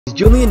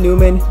Julian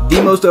Newman,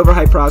 the most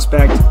overhyped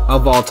prospect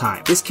of all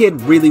time. This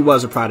kid really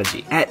was a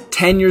prodigy. At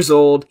 10 years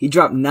old, he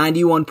dropped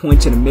 91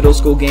 points in a middle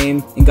school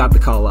game and got the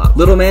call up.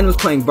 Little man was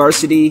playing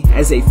varsity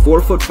as a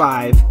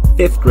 4'5"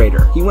 fifth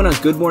grader. He went on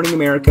Good Morning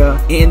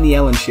America and The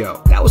Ellen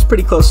Show. That was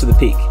pretty close to the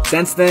peak.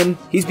 Since then,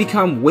 he's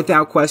become,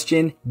 without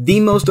question, the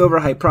most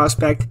overhyped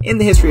prospect in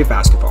the history of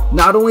basketball.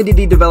 Not only did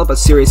he develop a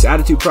serious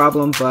attitude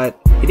problem, but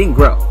he didn't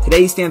grow.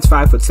 Today he stands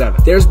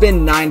 5'7". There's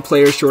been 9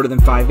 players shorter than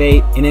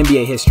 5'8" in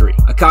NBA history.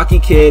 A cocky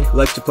kid who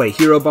likes to play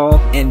hero ball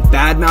and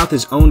badmouth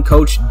his own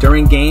coach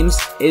during games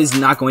is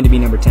not going to be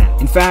number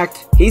 10. In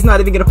fact, he's not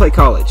even going to play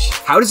college.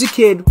 How does a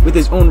kid with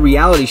his own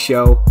reality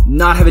show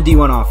not have a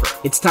D1 offer?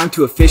 It's time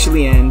to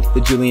officially end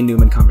the Julian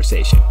Newman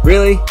conversation.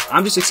 Really?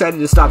 I'm just excited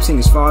to stop seeing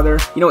his father.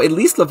 You know, at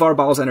least LeVar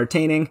Ball's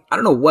entertaining. I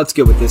don't know what's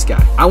good with this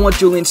guy. I want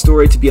Julian's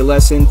story to be a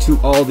lesson to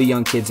all the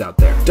young kids out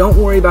there. Don't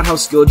worry about how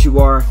skilled you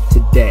are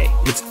today.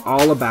 It's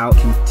all about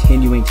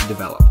continuing to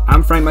develop.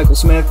 I'm Frank Michael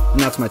Smith, and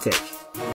that's my take.